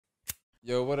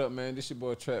Yo, what up, man? This your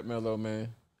boy Trap Melo,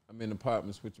 man. I'm in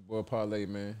Partments with your boy Parlay,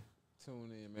 man.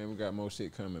 Tune in, man. We got more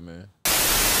shit coming, man.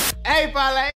 Hey,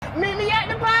 Parlay, meet me at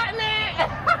the Partments.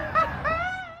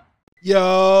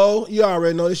 Yo, you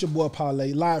already know this your boy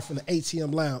Parlay, live from the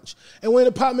ATM Lounge. And we're in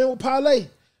the Partment with Parlay.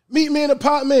 Meet me in the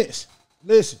Partments.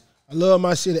 Listen, I love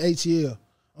my city, ATL.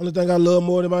 Only thing I love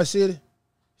more than my city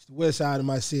is the west side of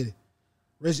my city.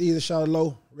 Rest easy, shout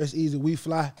low. Rest easy, we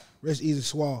fly. Rest easy,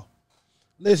 swall.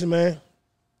 Listen, man.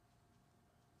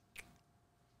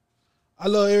 I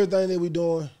love everything that we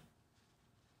doing.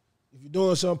 If you're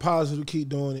doing something positive, keep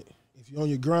doing it. If you're on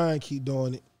your grind, keep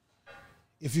doing it.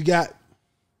 If you got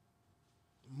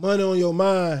money on your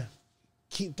mind,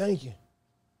 keep thinking.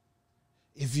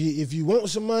 If you want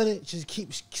some money, just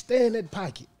stay in that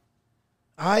pocket.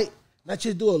 All right? Not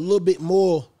just do a little bit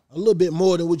more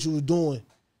than what you were doing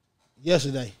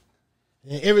yesterday.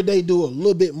 And every day do a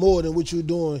little bit more than what you were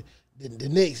doing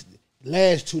the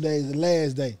last 2 days, the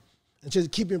last day. And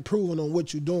just keep improving on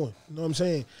what you're doing. You know what I'm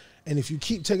saying? And if you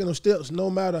keep taking those steps,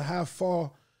 no matter how far,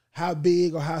 how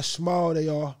big, or how small they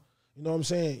are, you know what I'm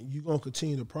saying, you're going to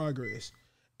continue to progress.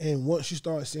 And once you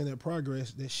start seeing that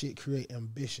progress, that shit create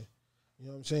ambition. You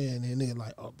know what I'm saying? And they're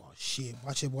like, oh, boy, shit,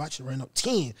 watch it run up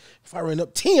 10. If I run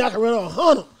up 10, I can run up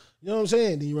 100. You know what I'm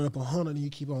saying? Then you run up 100 and you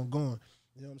keep on going.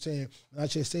 You know what I'm saying? And I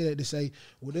just say that to say,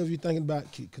 whatever you're thinking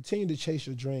about, continue to chase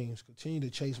your dreams. Continue to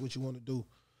chase what you want to do.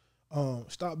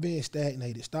 Stop being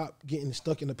stagnated. Stop getting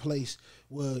stuck in a place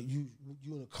where you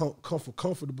in a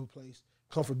comfortable place,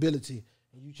 comfortability,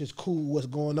 and you just cool with what's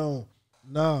going on.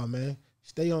 Nah, man.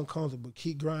 Stay uncomfortable.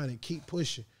 Keep grinding. Keep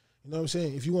pushing. You know what I'm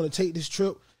saying? If you want to take this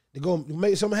trip to go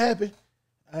make something happen,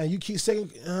 and you keep saying,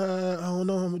 I don't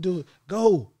know how I'm going to do it,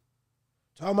 go.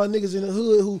 To all my niggas in the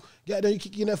hood who got there, you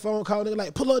keep getting that phone call, nigga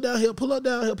like, pull up down here, pull up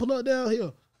down here, pull up down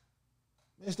here.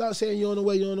 Man, stop saying you're on the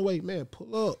way, you're on the way. Man,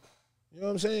 pull up. You know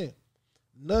what I'm saying?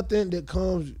 Nothing that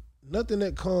comes, 9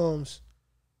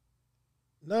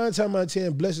 times out of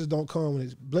 10, blessings don't come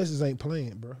when blessings ain't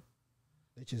planned, bro.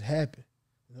 They just happen.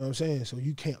 You know what I'm saying? So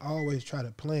you can't always try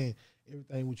to plan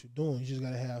everything what you're doing. You just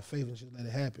got to have faith and just let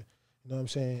it happen. You know what I'm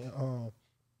saying?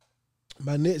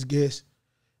 My next guest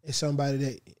is somebody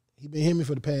that he been hitting me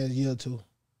for the past year or two.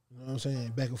 You know what I'm saying?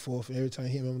 Back and forth. And every time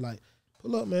he hit me, I'm like,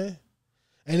 pull up, man.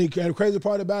 And the crazy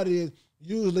part about it is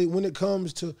usually when it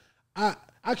comes to,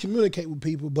 I communicate with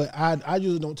people, but I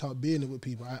usually don't talk business with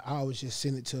people. I always just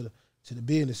send it to the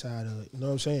business side of it. You know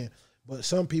what I'm saying? But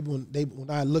some people,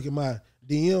 when I look at my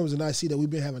DMs and I see that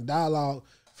we've been having dialogue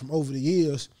from over the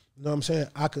years, you know what I'm saying?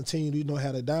 I continue to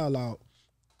have a dialogue.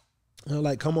 And I'm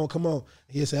like, come on.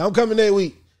 He'll say, I'm coming that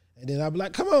week. And then I'll be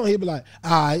like, come on. He'll be like,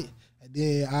 all right. And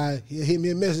then he'll hit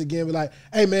me a message again, be like,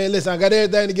 hey, man, listen, I got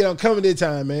everything to get on coming this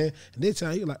time, man. And this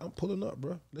time, he's like, I'm pulling up,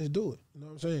 bro. Let's do it. You know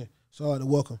what I'm saying? So I'd like to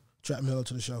welcome Trap Melo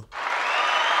to the show. Yo,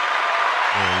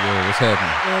 what's happening?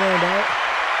 What's going on, dog?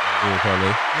 Good,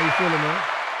 Parlay. How you feeling, man?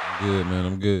 I'm good, man.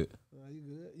 I'm good. You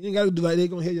good? You ain't got to do like they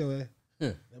gonna hear your ass.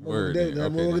 That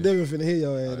motherfucker David finna hear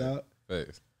your ass, dog.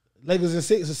 Thanks. Lakers in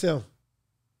 6 or 7?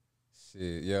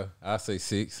 Shit, yeah. I say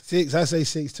 6. 6. I say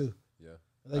 6 too. Yeah.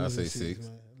 Lakers I say 6.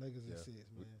 Man. Lakers in 6,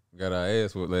 man. We got our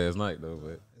ass whooped last night, though,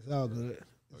 but. It's all good.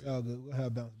 It's all good. We'll have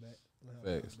a bounce back.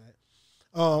 Thanks.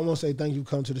 I want to say thank you for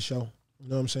coming to the show. You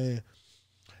know what I'm saying?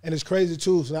 And it's crazy,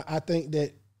 too. So I think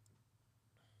that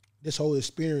this whole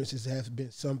experience has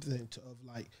been something of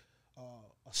like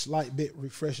a slight bit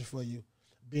refreshing for you,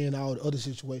 being all the other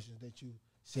situations that you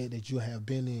said that you have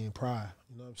been in prior.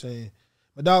 You know what I'm saying?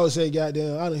 My dog would say,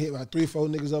 goddamn, I done hit about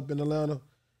 3-4 niggas up in Atlanta.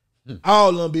 All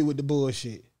of them be with the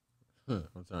bullshit. I'm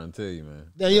trying to tell you,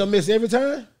 man. Now, you don't miss every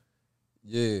time?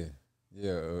 Yeah.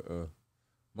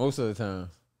 Most of the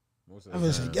time. I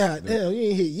was like, goddamn, you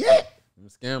ain't hit yet. Them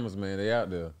scammers, man, they out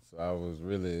there. So I was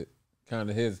really kind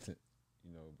of hesitant,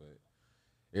 but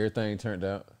everything turned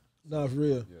out. No, for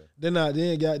real. Yeah. Then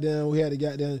goddamn, we had to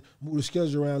goddamn move the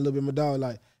schedule around a little bit. My dog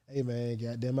like, hey, man,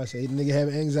 goddamn, I say, nigga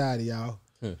having anxiety, y'all.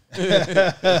 For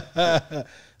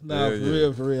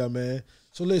real, man.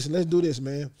 So listen, let's do this,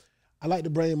 man. I like to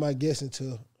bring my guests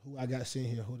into who I got sitting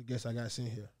here, who the guests I got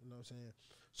sitting here. You know what I'm saying?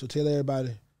 So tell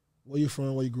everybody where you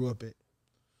from, where you grew up at.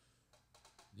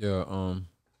 Yeah,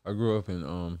 I grew up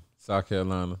in South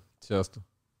Carolina, Chester.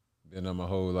 Been there my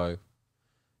whole life.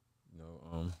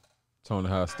 Tony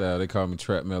House style. They call me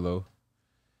Trap Melo.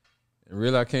 And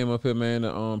really, I came up here, man,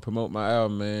 to promote my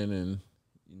album, man, and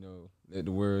let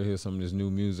the world hear some of this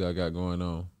new music I got going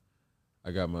on.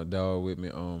 I got my dog with me,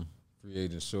 Free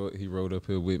Agent Short. He rode up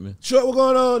here with me. Short, what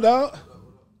going on, dog? You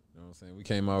know what I'm saying? We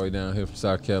came all the way down here from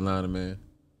South Carolina, man.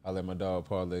 I let my dog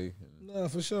Parlay. Nah,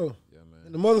 for sure. Yeah, man.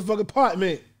 And the motherfucking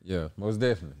Partment. Yeah, most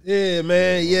definitely. Yeah,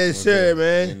 man. Yeah, Yes, most sir, definitely.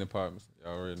 man. In the apartments,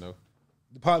 y'all already know.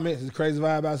 The Partments is a crazy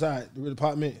vibe outside. The real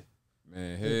Partment.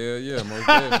 Man, hell yeah, most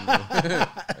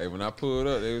definitely. Hey, when I pulled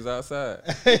up, they was outside.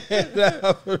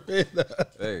 Nah, for real.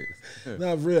 Thanks.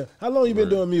 Nah, for real. How long you been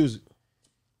doing music?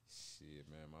 Shit,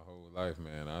 man, my whole life,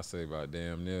 man. I say about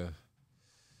damn near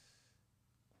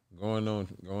going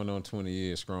on 20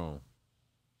 years strong.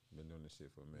 Been doing this shit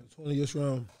for a minute. 20 years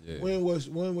strong. Yeah. When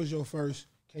was your first?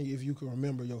 If you can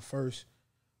remember your first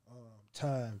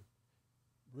time,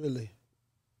 really,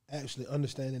 actually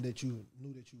understanding that you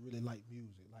knew that you really liked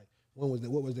music. Like, when was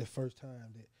that? What was that first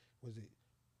time?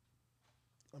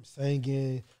 I'm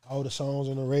singing all the songs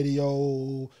on the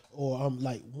radio, or I'm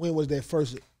like, when was that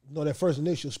first? That first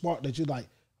initial spark that you like,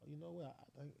 oh, you know what?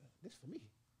 I think this for me.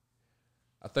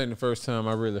 I think the first time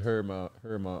I really heard my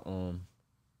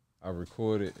I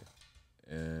recorded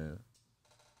and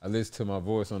I listened to my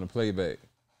voice on the playback,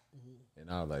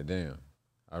 and I was like, damn,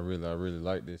 I really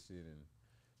like this shit. And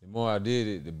the more I did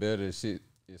it, the better it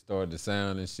started to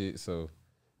sound and shit. So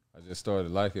I just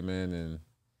started liking it, man, and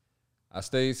I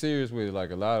stayed serious with it.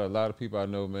 Like a lot of people I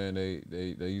know, man, they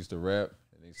used to rap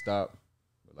and they stopped.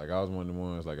 But like I was one of the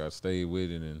ones, like I stayed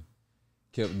with it and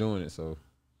kept doing it. So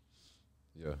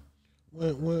yeah.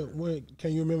 When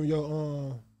can you remember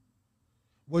your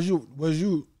was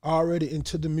you already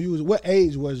into the music? What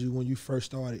age was you when you first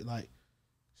started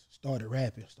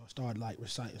rapping, started like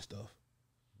reciting stuff?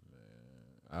 Man,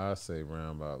 I say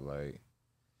around about like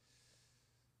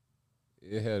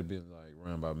it had been like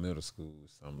around about middle school,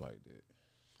 something like that.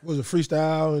 Was it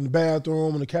freestyle in the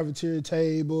bathroom, on the cafeteria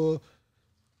table?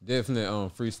 Definitely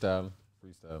freestyling.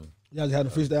 Y'all just had a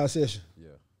freestyle session.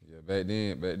 Yeah. Back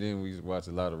then we used to watch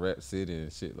a lot of Rap City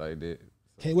and shit like that.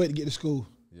 So, can't wait to get to school.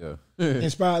 Yeah.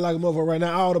 Inspired like a motherfucker right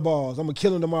now. All the balls. I'm gonna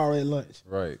kill them tomorrow at lunch.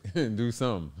 Right. Do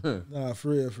something. Nah, for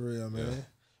real, man. Yeah.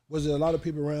 Was there a lot of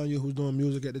people around you who's doing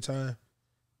music at the time?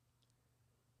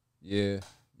 Yeah.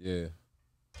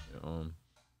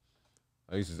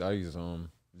 I used to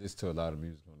listen to a lot of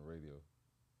music on the radio.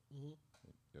 Mm-hmm.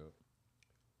 Yep.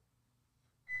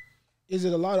 Is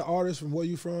it a lot of artists from where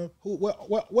you from?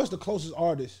 What's the closest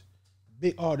artist,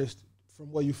 big artist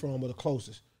from where you from, or the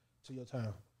closest to your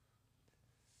town?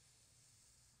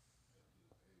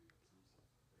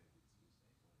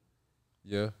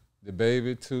 Yeah. The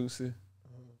Baby, Tootsie.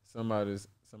 Somebody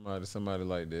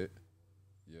like that.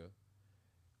 Yeah.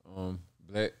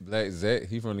 Black Zach,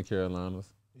 he from the Carolinas.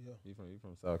 Yeah. He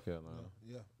from South Carolina.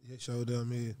 Yeah, showed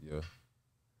them in. Yeah.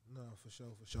 No, for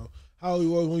sure. How old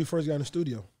you was when you first got in the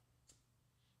studio?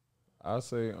 I'll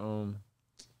say I don't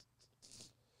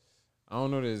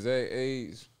know the exact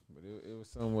age, but it was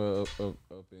somewhere up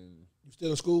in. You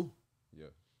still in school? Yeah.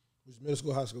 Was it middle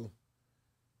school, high school?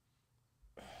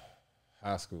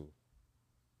 High school.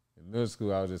 In middle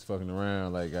school, I was just fucking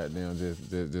around, like goddamn,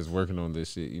 just working on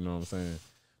this shit. You know what I'm saying?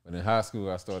 But in high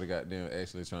school, I started goddamn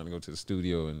actually trying to go to the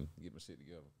studio and get my shit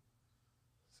together.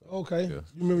 So, Okay. Yeah.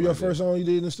 You remember your first song you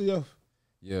did in the studio?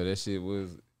 Yeah, that shit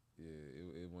was. Yeah,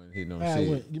 it wasn't hitting on How it shit.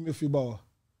 went? Give me a few bars.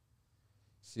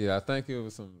 Shit, I think it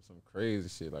was some crazy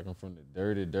shit. Like I'm from the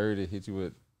dirty, hit you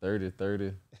with 30.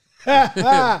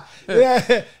 Yeah,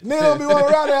 nigga don't be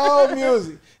walking around that old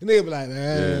music. And nigga be like,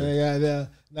 man,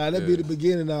 that'd be the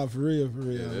beginning now, for real,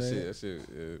 Yeah, man. that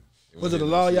shit. Was it a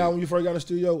lot of y'all when you first got in the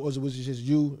studio, or was it just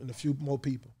you and a few more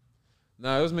people?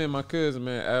 Nah, it was me and my cousin,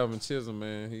 man, Alvin Chisholm,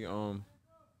 man. He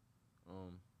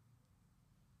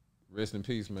rest in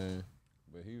peace, man.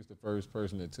 But he was the first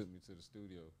person that took me to the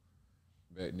studio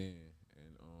back then, and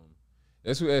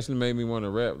that's who actually made me want to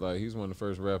rap. Like he's one of the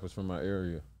first rappers from my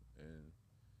area, and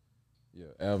yeah,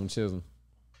 Alvin Chisholm,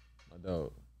 my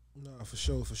dog. Nah, for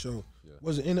sure. Yeah.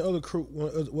 Was it any other crew?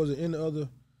 Was it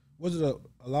a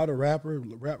lot of rap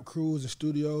crews and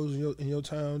studios in your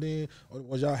town then, or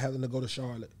was y'all having to go to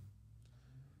Charlotte?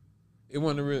 It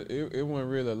wasn't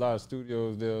really a lot of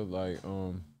studios there. Like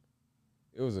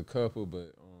it was a couple,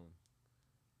 but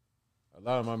a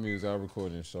lot of my music I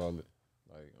recorded in Charlotte.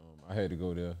 Like I had to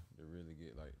go there to really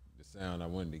get like the sound I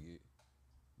wanted to get,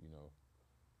 you know.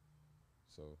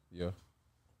 So yeah,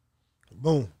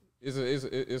 Boom. it's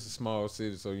a small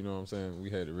city, so you know what I'm saying.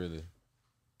 We had to really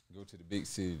go to the big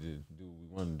city to do what we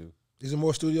want to do. Is there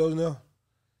more studios now?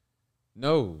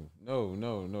 No.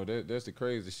 That's the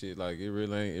crazy shit. Like it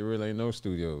really ain't no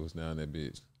studios down that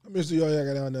bitch. How many studios y'all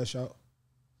got down there, Shout?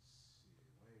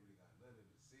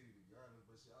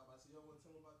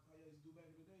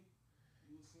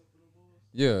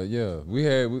 Yeah. We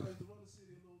had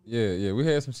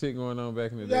some shit going on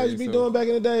back in the day. Y'all used to be doing back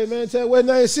in the day, man. Tell what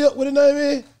name Silk, what the name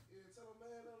is?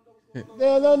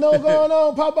 There's no going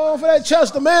on. Pop on for that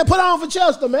Chester, man. Put on for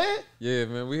Chester, man. Yeah,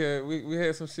 man. We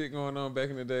had some shit going on back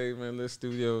in the day, man. Little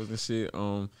studios and shit.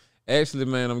 Actually,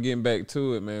 man, I'm getting back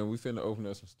to it, man. We finna open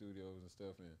up some studios and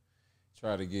stuff and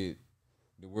try to get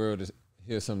the world to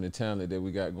hear some of the talent that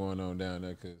we got going on down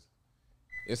there, because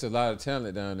it's a lot of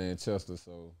talent down there in Chester.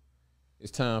 So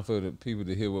it's time for the people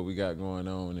to hear what we got going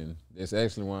on, and that's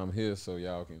actually why I'm here, so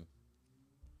y'all can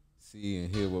see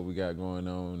and hear what we got going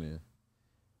on and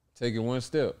take it one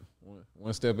step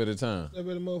at a time. Step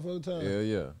at a motherfucking time.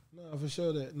 Yeah. Nah, for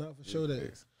sure that.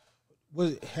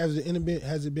 Has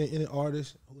it been any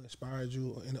artist who inspired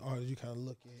you, or any artist you kind of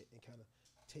look at and kind of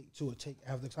take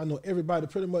after? Cause I know everybody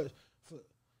pretty much,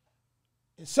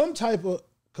 in some type of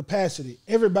capacity,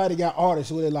 everybody got artists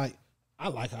who they're like,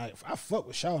 I fuck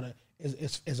with Shawty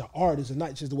as an artist, and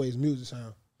not just the way his music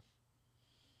sound.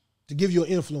 To give you an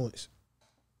influence.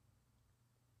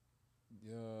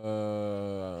 You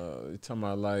talking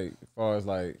about like, as far as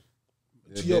like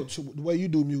to the way you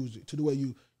do music, to the way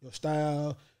your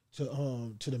style,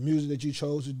 to the music that you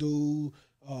chose to do,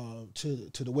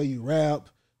 to the way you rap,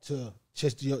 to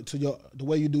the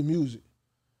way you do music.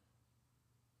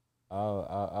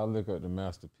 I look up to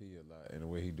Master P a lot and the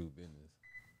way he do business,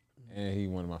 and he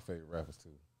one of my favorite rappers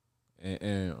too.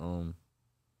 And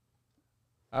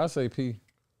I'll say P.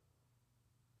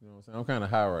 You know what I'm saying? I'm kind of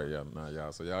high right now,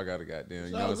 y'all. So y'all got to goddamn,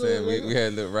 you know what I'm saying? We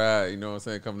had a little ride, you know what I'm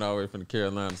saying, coming all the way from the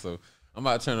Carolina. So I'm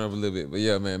about to turn it up a little bit. But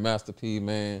yeah, man, Master P,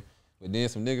 man. But then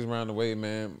some niggas around the way,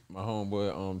 man. My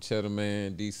homeboy, Cheddar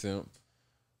Man, D-Simp,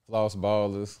 Floss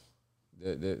Ballers.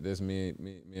 That's me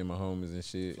and my homies and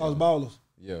shit. Floss Ballers?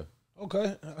 Yeah.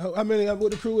 Okay. How many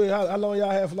with the crew? How long y'all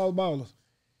had Floss Ballers?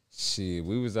 Shit,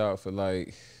 we was out for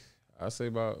like, I'd say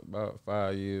about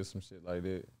 5 years, some shit like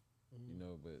that. You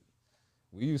know, but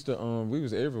we used to we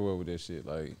was everywhere with that shit.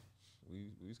 Like we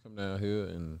used to come down here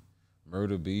and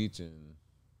Myrtle Beach and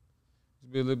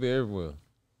just be a little bit everywhere.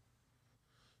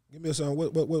 Give me a song.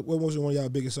 What was one of y'all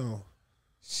biggest songs?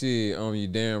 Shit, You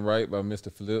Damn Right by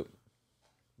Mr. Flip.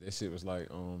 That shit was like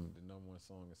the #1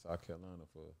 song in South Carolina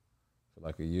for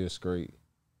like a year straight.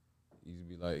 He used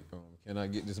to be like, can I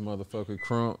get this motherfucker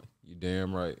crunk? You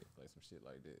damn right. Like some shit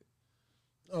like that.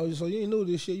 Oh, so you ain't new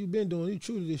to this shit. You been doing, you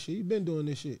true to this shit. You been doing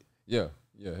this shit. Yeah,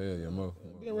 hell yeah, Mo.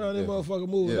 Been around that motherfucker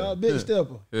moving, dog. Big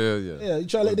stepper. Hell yeah. Yeah, you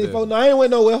try to let these folks know I ain't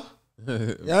went nowhere.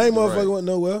 Yeah, I ain't motherfucker went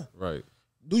nowhere. Right.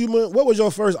 What was your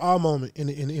first aha moment in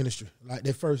the industry? Like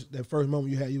that first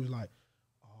moment you had, you was like,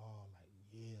 oh, like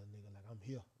yeah, nigga, like I'm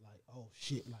here. Like, oh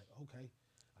shit, like okay,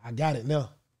 I got it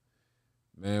now.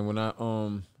 Man, when I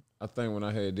think when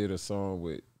I had did a song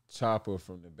with Chopper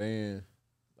from the band,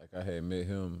 like I had met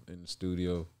him in the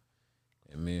studio,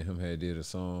 and me and him had did a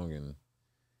song, and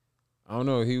I don't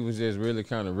know, he was just really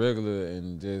kind of regular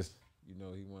and just, you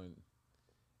know, he wasn't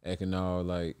acting all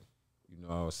like, you know,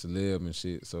 all celeb and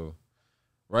shit. So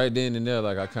right then and there,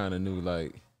 like I kind of knew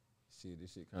like, shit,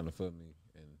 this shit kind of for me,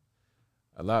 and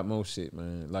a lot more shit,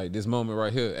 man. Like this moment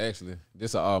right here, actually,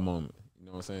 this a odd moment. You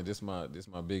know what I'm saying? This my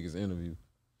biggest interview.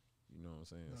 You know what I'm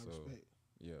saying? Respect.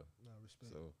 Yeah.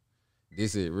 Respect. So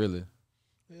this it really.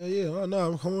 Yeah. Oh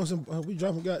no, come on, we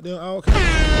dropping goddamn all We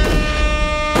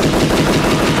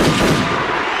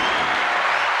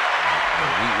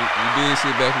did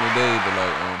shit back in the day, but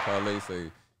like Parlay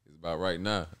say, it's about right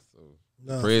now. So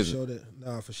present.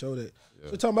 For sure that. Yeah.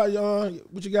 So talking about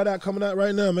what you got out coming out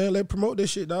right now, man. Let's promote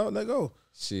this shit, dog. Let go.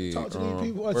 Shit. Talk to these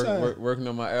people one time. Working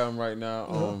on my album right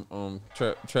now.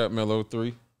 Trap Melo 3.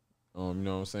 You know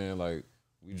what I'm saying? Like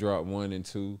we dropped 1 and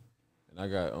 2, and I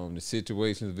got the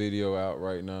Situations video out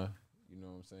right now. You know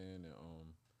what I'm saying?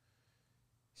 And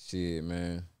shit,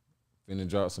 man. Finna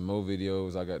drop some more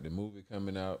videos. I got the movie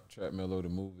coming out, Trap Melo the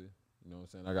movie. You know what I'm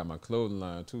saying? I got my clothing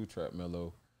line too, Trap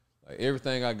Melo. Like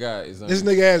everything I got is this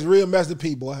nigga has real Master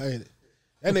P, boy, ain't it?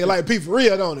 That nigga like P for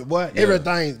real, don't it, boy? Yeah.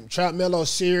 Everything. Trap Melo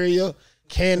cereal,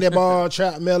 candy bar,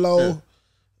 Trap Melo.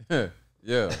 Yeah.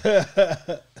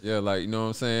 Yeah, like, you know what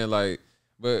I'm saying? Like,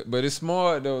 but it's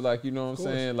smart though, like, you know what I'm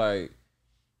saying? Like,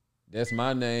 that's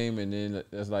my name, and then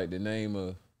that's like the name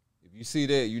of, if you see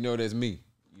that, you know that's me.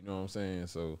 You know what I'm saying?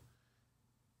 So,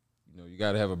 you know, you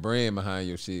gotta have a brand behind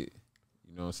your shit.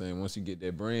 You know what I'm saying? Once you get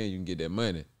that brand, you can get that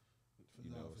money.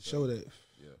 You know, for sure that.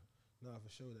 Yeah. Nah, for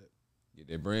sure that. Get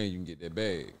that brand, you can get that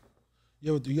bag.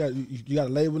 Yo, you got a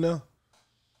label now?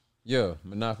 Yeah,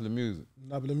 Monopoly Music.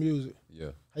 Monopoly Music.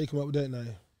 Yeah. How you come up with that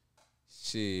name?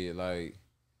 Shit, like,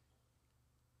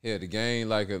 yeah, the game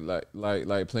like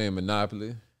playing Monopoly.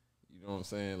 You know what I'm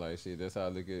saying? Like, shit, that's how I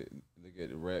look at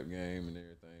the rap game and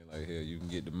everything. Like, hell, you can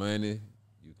get the money,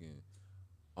 you can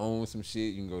own some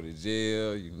shit, you can go to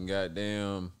jail, you can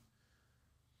goddamn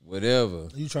whatever.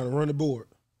 You trying to run the board?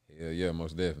 Hell yeah,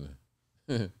 most definitely.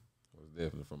 Most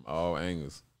definitely from all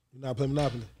angles. You not playing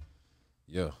Monopoly?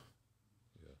 Yeah.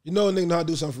 You know a nigga know how to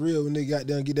do something for real when they got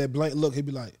down, get that blank look, he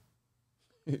be like,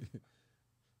 Yeah.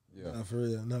 Not for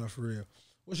real, not for real.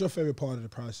 What's your favorite part of the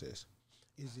process?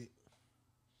 Is it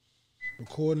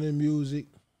recording the music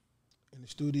in the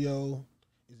studio?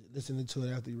 Is it listening to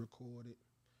it after you record it?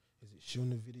 Is it shooting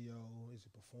the video? Is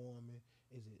it performing?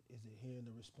 Is it hearing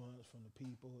the response from the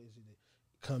people? Is it the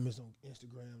comments on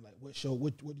Instagram? Like what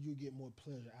do you get more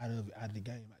pleasure out of the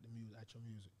game, out the music, out your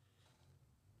music?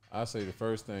 I say the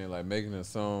first thing, like making a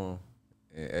song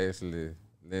and actually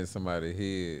letting somebody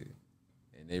hear it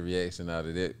and their reaction out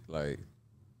of that, like,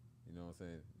 you know what I'm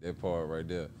saying? That part right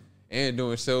there. And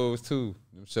doing shows too.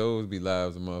 Them shows be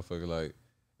live as a motherfucker, like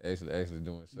actually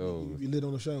doing shows. You be lit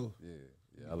on the show.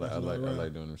 Yeah. I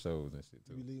like doing them shows and shit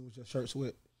too. You be leaving with your shirt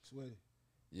sweaty.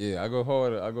 Yeah, I go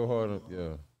harder.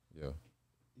 Yeah. You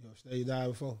ever stage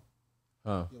dive before?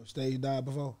 Huh? You ever stage dive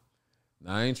before?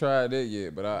 Now, I ain't tried that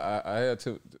yet, but I had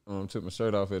took my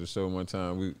shirt off at a show one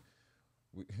time. We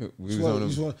was on them.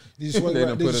 Did you swing They around,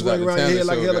 done did you put us swing out the around your head talent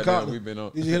like a show, helicopter? goddamn, we been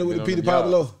on- Did you hit it with been the on Peter the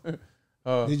Pablo?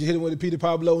 Did you hit it with the Peter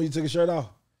Pablo when you took your shirt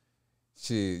off?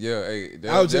 Shit, yeah. Hey,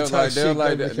 I was just talking shit,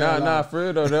 like baby, that. Nah, Carolina. for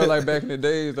real though. They're like back in the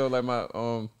days though, like my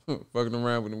fucking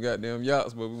around with them goddamn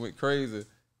yachts, but we went crazy.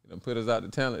 They put us out the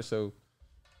talent show.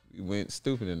 We went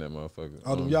stupid in that motherfucker.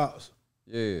 All them yachts.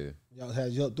 Yeah. Y'all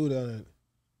had jumped through there.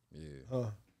 Yeah. Huh?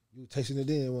 You were tasting it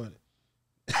in, wasn't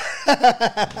it?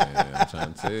 Man, I'm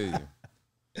trying to tell you.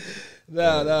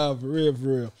 Nah, for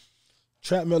real.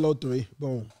 Trap Melo 3,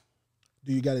 boom.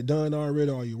 Do you got it done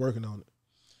already or are you working on it?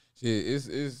 Shit,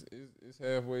 it's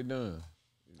halfway done.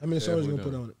 How many songs you gonna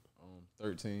put on it?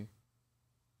 13.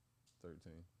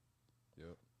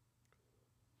 Yep.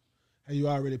 Have you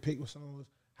already picked songs?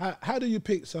 How do you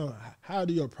pick songs? How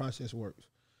do your process work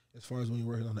as far as when you're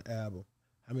working on the album?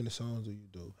 How many songs do you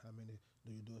do? How many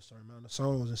do you do a certain amount of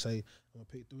songs and say, I'm gonna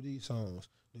pick through these songs?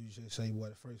 Do you just say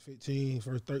what first 15,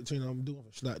 first 13 I'm doing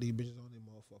for slap these bitches on them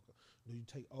motherfucker? Do you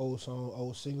take old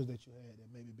singles that you had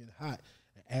that maybe been hot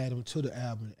and add them to the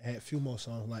album and add a few more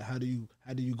songs? Like how do you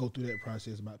go through that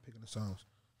process about picking the songs?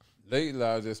 Lately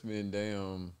I've just been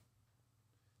damn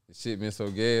the shit been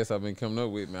so gas I've been coming up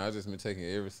with, man. I just been taking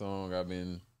every song I've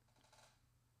been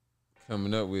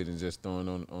coming up with and just throwing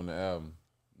on the album.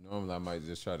 Normally I might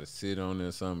just try to sit on it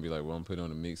or something, be like, well, I'm put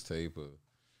on a mixtape or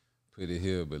put it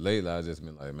here. But lately I just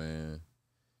been like, man,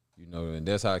 you know, and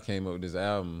that's how I came up with this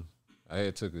album. I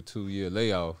had took a 2-year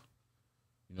layoff,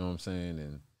 you know what I'm saying?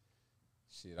 And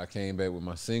shit, I came back with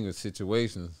my single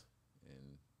Situations.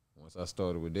 And once I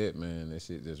started with that, man, that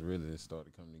shit just really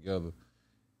started coming together.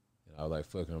 And I was like,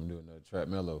 fuck it, I'm doing another Trap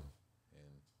Melo.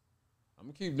 And I'm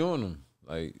gonna keep doing them.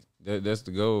 Like, that's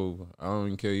the goal. I don't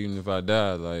even care even if I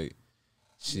die. Like,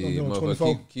 shit,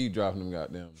 motherfucker, keep dropping them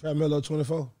goddamn. Trap Melo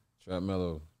 24? Trap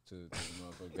Melo to the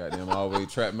motherfucker, goddamn,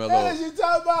 always Trap Melo. What is you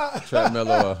talking about? Trap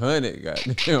Melo 100,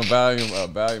 goddamn,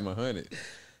 volume 100.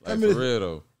 Like, for real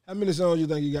though. How many songs you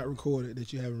think you got recorded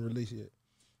that you haven't released yet?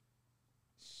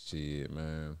 Shit,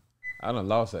 man. I done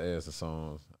lost an ass of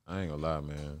songs. I ain't gonna lie,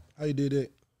 man. How you did that?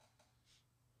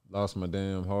 Lost my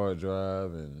damn hard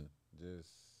drive and just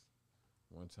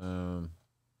one time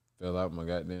fell out my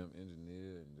goddamn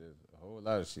engineer and just a whole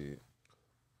lot of shit.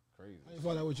 Crazy. How you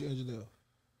find out what your engineer?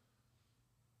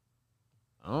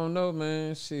 I don't know,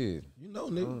 man. Shit. You know,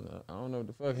 nigga. I don't know what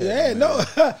the fuck Yeah, happened,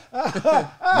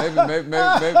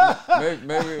 man.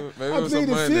 maybe it was some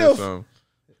money or filth.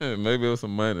 something. Maybe it was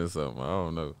some money or something. I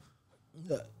don't know.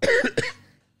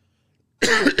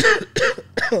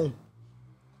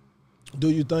 Do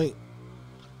you think?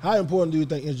 How important do you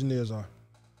think engineers are?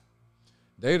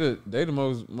 They the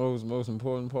most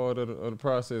important part of the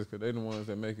process because they the ones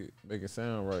that make it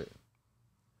sound right.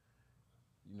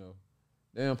 You know,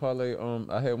 damn Parlay.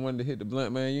 I had one to hit the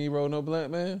blunt, man. You ain't roll no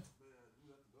blunt, man.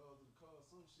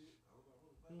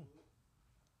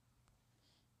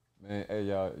 Man, hey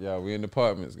y'all, we in the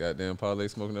apartments. Goddamn Parlay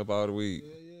smoking up all the weed.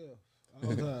 Yeah. All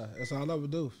the time. That's all I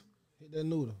would do. Hit that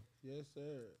noodle. Yes,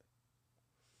 sir.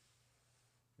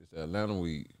 It's Atlanta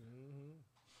weed.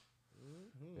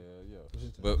 Yeah.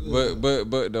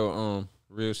 But though,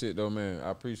 real shit though, man. I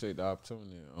appreciate the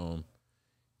opportunity. You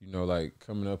know, like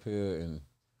coming up here and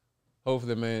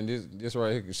hopefully, man, this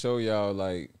right here can show y'all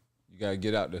like you gotta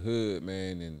get out the hood,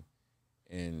 man,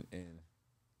 and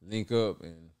link up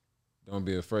and don't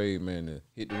be afraid, man, to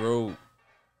hit the road.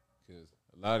 Cause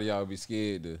a lot of y'all be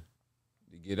scared to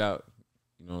get out.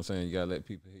 You know what I'm saying? You gotta let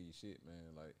people hear your shit, man.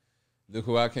 Like, look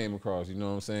who I came across, you know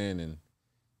what I'm saying? And,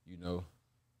 you know,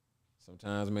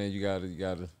 sometimes, man, you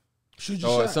gotta Shoot your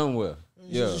Start shot. somewhere.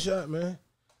 Shoot your shot, man.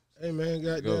 Hey, man,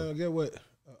 goddamn, get what?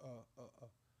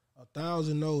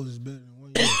 1,000 no's is better than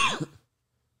 1 year. You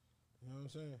know what I'm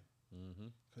saying? Mm-hmm.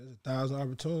 Cause there's 1,000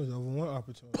 opportunities over one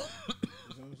opportunity. You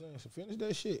know what I'm saying? So finish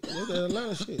that shit. That's that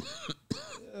Atlanta shit.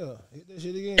 Yeah, hit that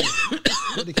shit again.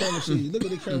 Let the camera see you. Look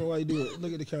at the camera while you do it.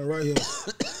 Look at the camera right here.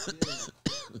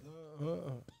 Yeah.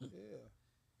 Yeah.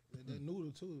 That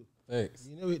noodle too. Thanks.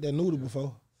 You never hit that noodle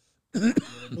before.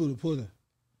 That noodle pudding.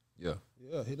 Yeah.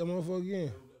 Yeah, hit that motherfucker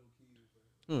again.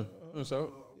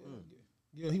 So.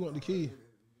 Yeah, he want the key.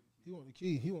 He want the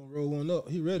key. He want to roll one up.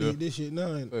 He ready to hit this shit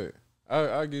now. Hey,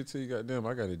 I get to you, goddamn.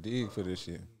 I got to dig for this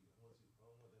shit.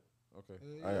 Okay,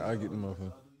 I get the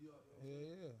motherfucker.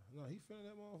 Yeah. No, he finna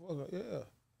that motherfucker. Yeah.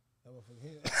 That motherfucker.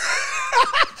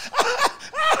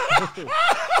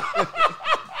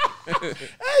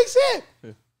 Hey,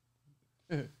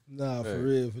 shit. Nah, for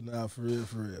real. For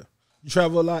real. You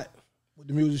travel a lot with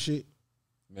the music shit?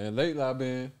 Man, lately I've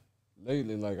been on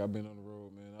the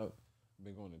road, man. I've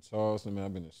been going to Charleston, man.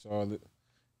 I've been in Charlotte.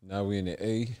 Now we in the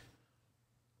A.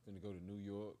 Finna go to New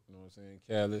York, you know what I'm saying?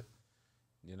 Cali.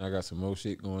 Then I got some more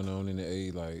shit going on in the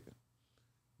A, like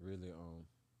really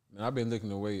man, I've been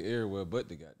looking away everywhere but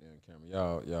the goddamn camera.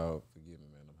 Y'all forgive me,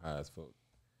 man. I'm high as fuck.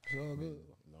 It's all good.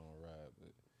 Long ride,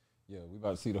 but yeah, we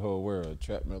about to see the whole world.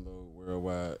 Trap Melo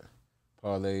worldwide.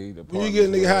 Parlay. The when you get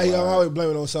a nigga high, he always blame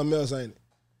it on something else, ain't it?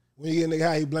 When you get a nigga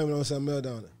high, he blame it on something else,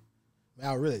 don't it? Man,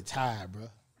 I was really tired, bro.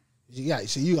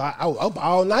 I was up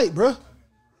all night, bro.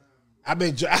 I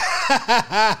been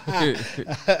I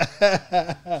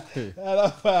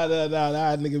don't find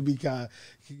that nigga be kind of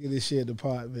kicking this shit in the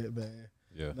apartment, man.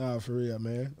 Yeah. Nah, for real,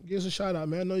 man. Give us a shout out,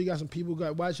 man. I know you got some people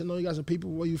watching. I know you got some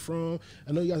people where you from.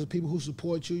 I know you got some people who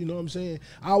support you, you know what I'm saying?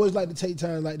 I always like to take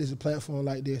time like this, a platform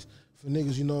like this, for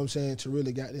niggas, you know what I'm saying, to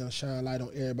really goddamn shine light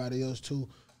on everybody else too,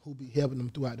 who be helping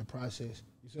them throughout the process.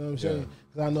 You see what I'm saying?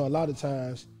 Because I know a lot of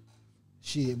times,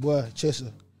 shit, boy,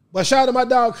 Chester. But shout out to my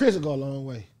dog Chris will go a long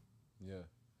way. Yeah.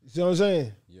 You see what I'm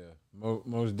saying? Yeah.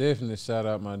 Most definitely shout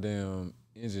out my damn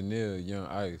engineer, Young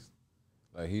Ice.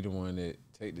 Like, he the one that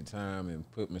take the time and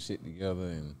put my shit together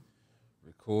and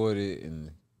record it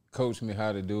and coach me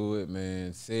how to do it,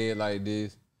 man. Say it like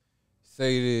this.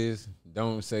 Say this.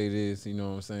 Don't say this. You know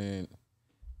what I'm saying?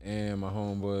 And my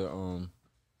homeboy,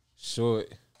 Short,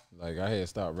 like, I had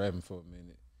stopped rapping for a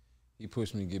minute. He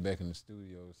pushed me to get back in the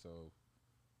studio, so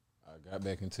I got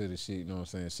back into the shit, you know what I'm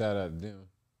saying? Shout out to them.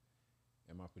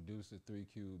 And my producer,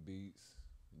 3Q Beats,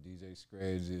 DJ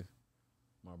Scratchy,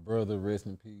 my brother, rest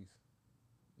in peace.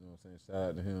 You know what I'm saying? Shout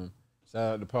out to him.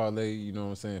 Shout out to Parlay, you know what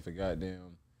I'm saying, for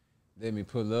goddamn let me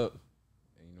pull up.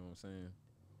 And you know what I'm saying?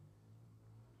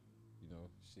 You know,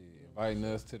 shit, inviting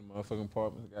us to the motherfucking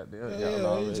apartments, goddamn.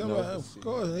 Yeah, you talking about, of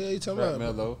course. Yeah, you talking Trap about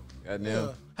Melo, goddamn.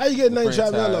 Yeah. How you get the name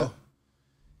Trap Melo?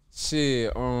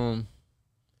 Shit, man,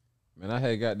 I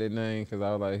had got that name because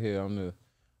I was like, hell, I'm the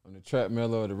Trap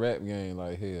Melo of the rap game.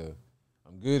 Like, hell,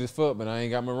 I'm good as fuck, but I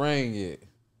ain't got my ring yet,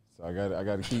 so I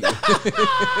gotta keep.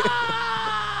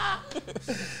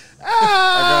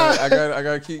 I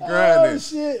gotta keep grinding. Oh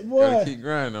shit, boy! Gotta keep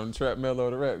grinding. I'm the Trap Melo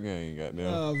of the rap game.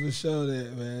 Goddamn. Oh, for sure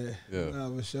that, man. Yeah.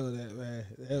 No, for sure that, man.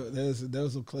 That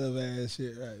was some clever ass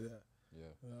shit right there.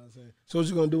 Yeah. You know what I'm saying? So what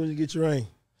you gonna do when you get your ring?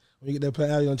 When you get that play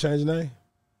out, you gonna change your name?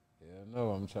 Yeah,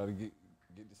 no, I'm trying to get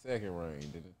the second ring,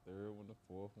 then the third one, the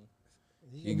fourth one.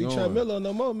 You be Trap Melo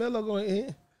no more. Melo going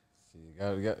in. Shit,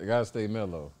 gotta stay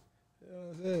mellow. You know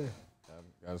what I'm saying?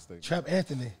 Gotta stay. Trap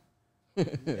Anthony.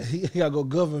 He gotta go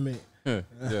government. Yeah,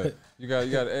 you got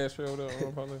an ashtray over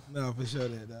there, probably. No, for sure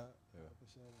that, dog. Yeah. For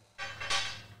sure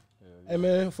that. Hey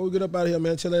man, before we get up out of here,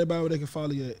 man, tell everybody where they can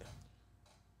follow you at.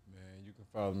 Man, you can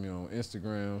follow me on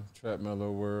Instagram, Trap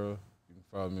Melo World. You can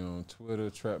follow me on Twitter,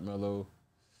 Trap Melo.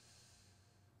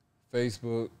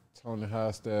 Facebook, Tony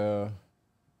Hostile.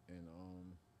 And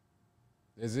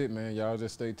that's it, man. Y'all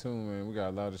just stay tuned, man. We got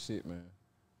a lot of shit, man.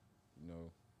 You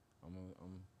know, I'm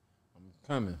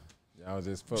coming. Y'all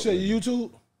just fuck. You say with me.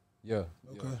 YouTube? Yeah.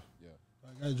 Okay. Yeah. I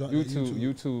gotta drop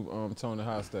YouTube, Tony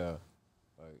Hostile.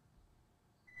 Like,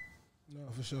 no,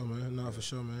 for sure, man. No, for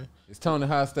sure, man. it's Tony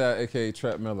Hostile, aka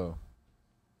Trap Melo.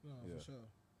 No, for sure.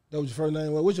 That was your first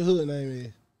name? What's your hood name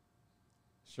is?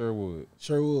 Sherwood.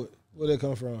 Sherwood. Where that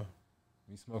come from?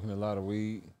 Me smoking a lot of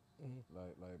weed.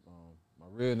 Like my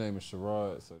real name is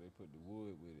Sherrod, so they put the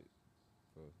wood with it.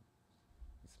 For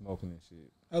smoking and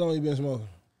shit. How long you been smoking?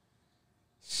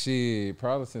 Shit,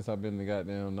 probably since I've been in the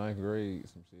goddamn 9th grade,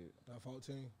 some shit. About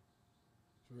 14?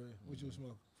 For real. What you was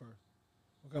smoking first?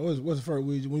 Okay, what's the first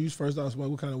weed? When you first started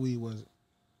smoking, what kind of weed was it?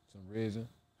 Some Regin.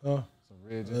 Huh? Some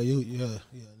Regin. You're an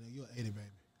 80, baby.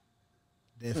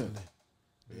 Definitely.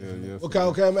 Yeah,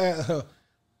 Okay, man. All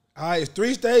right, it's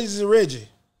 3 stages of Reggie.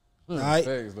 All right.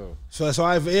 Thanks, though. So all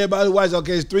right, for everybody who watches,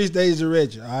 okay, it's 3 stages of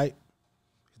Reggie. All right.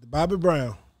 The Bobby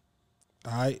Brown.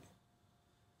 All right.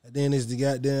 And then it's the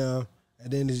goddamn,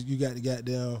 and then you got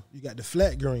the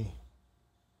flat green.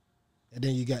 And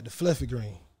then you got the fluffy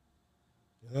green.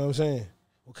 You know what I'm saying?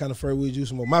 What kind of fur weed you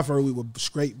use more? My fur weed was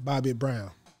straight Bobby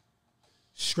Brown.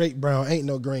 Straight brown, ain't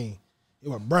no green. It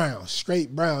was brown,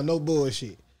 straight brown, no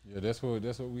bullshit. Yeah, that's what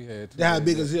we had. That's how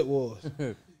big a zip was.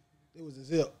 It was a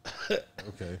zip.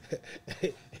 Okay.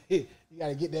 You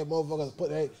gotta get that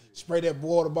motherfucker, spray that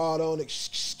water ball on it,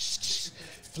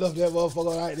 fluff that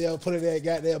motherfucker right there, put it in that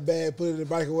goddamn bag, put it in the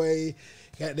microwave,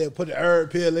 put the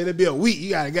herb pill, let it be a week.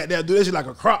 You gotta goddamn do this shit like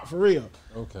a crop for real.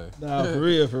 Okay. Nah, for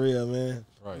real, man.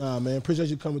 Right. Nah, man, appreciate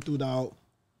you coming through, dog.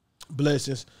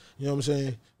 Blessings. You know what I'm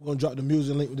saying? We're gonna drop the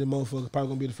music link with this motherfucker. Probably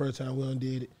gonna be the first time we done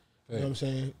did it. You know what I'm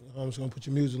saying? I'm just gonna put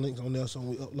your music links on there so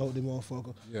we upload the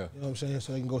motherfucker. Yeah. You know what I'm saying?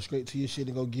 So you can go straight to your shit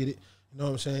and go get it. You know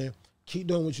what I'm saying? Keep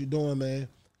doing what you're doing, man.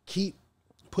 Keep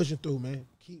pushing through, man.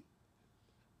 Keep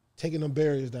taking them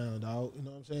barriers down, dog. You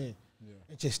know what I'm saying? Yeah.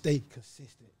 And just stay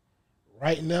consistent.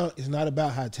 Right now, it's not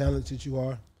about how talented you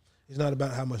are. It's not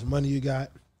about how much money you got.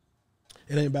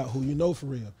 It ain't about who you know for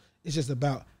real. It's just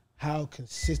about how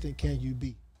consistent can you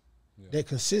be. Yeah. That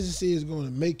consistency is going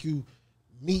to make you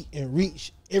meet and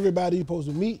reach everybody you're supposed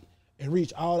to meet and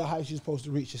reach all the heights you're supposed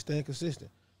to reach and staying consistent.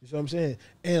 You see what I'm saying?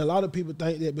 And a lot of people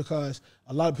think that because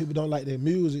a lot of people don't like their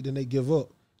music, then they give up.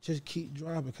 Just keep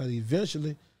dropping because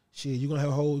eventually, shit, you're gonna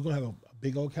have a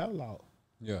big old catalog.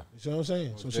 Yeah. You see what I'm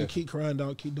saying? So just keep crying,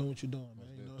 dog. Keep doing what you're doing, man.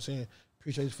 You know what I'm saying?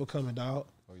 Appreciate you for coming, dog.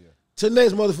 Oh yeah. Till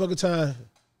next motherfucking time,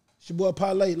 it's your boy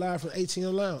Parlay live from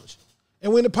ATM Lounge.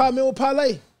 And we're in the Partment with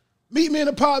Parlay. Meet me in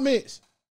the Partments.